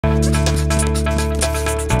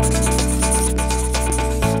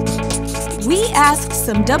asked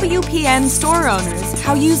some WPN store owners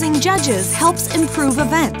how using judges helps improve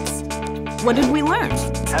events. What did we learn?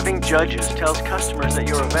 Having judges tells customers that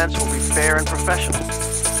your events will be fair and professional.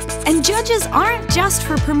 And judges aren't just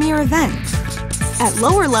for premier events. At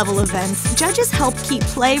lower-level events, judges help keep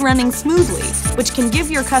play running smoothly, which can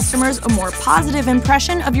give your customers a more positive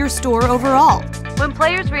impression of your store overall. When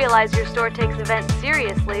players realize your store takes events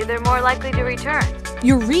seriously, they're more likely to return.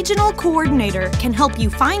 Your regional coordinator can help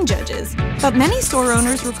you find judges, but many store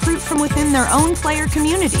owners recruit from within their own player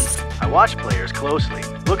community. I watch players closely,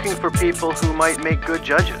 looking for people who might make good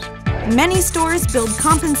judges. Many stores build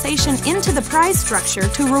compensation into the prize structure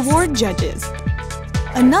to reward judges.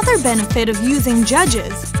 Another benefit of using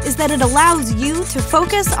judges is that it allows you to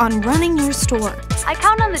focus on running your store. I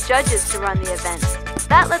count on the judges to run the event.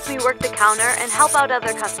 That lets me work the counter and help out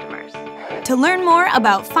other customers. To learn more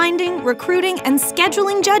about finding, recruiting, and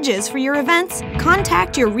scheduling judges for your events,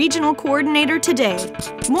 contact your regional coordinator today.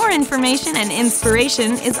 More information and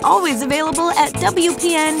inspiration is always available at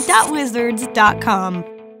wpn.wizards.com.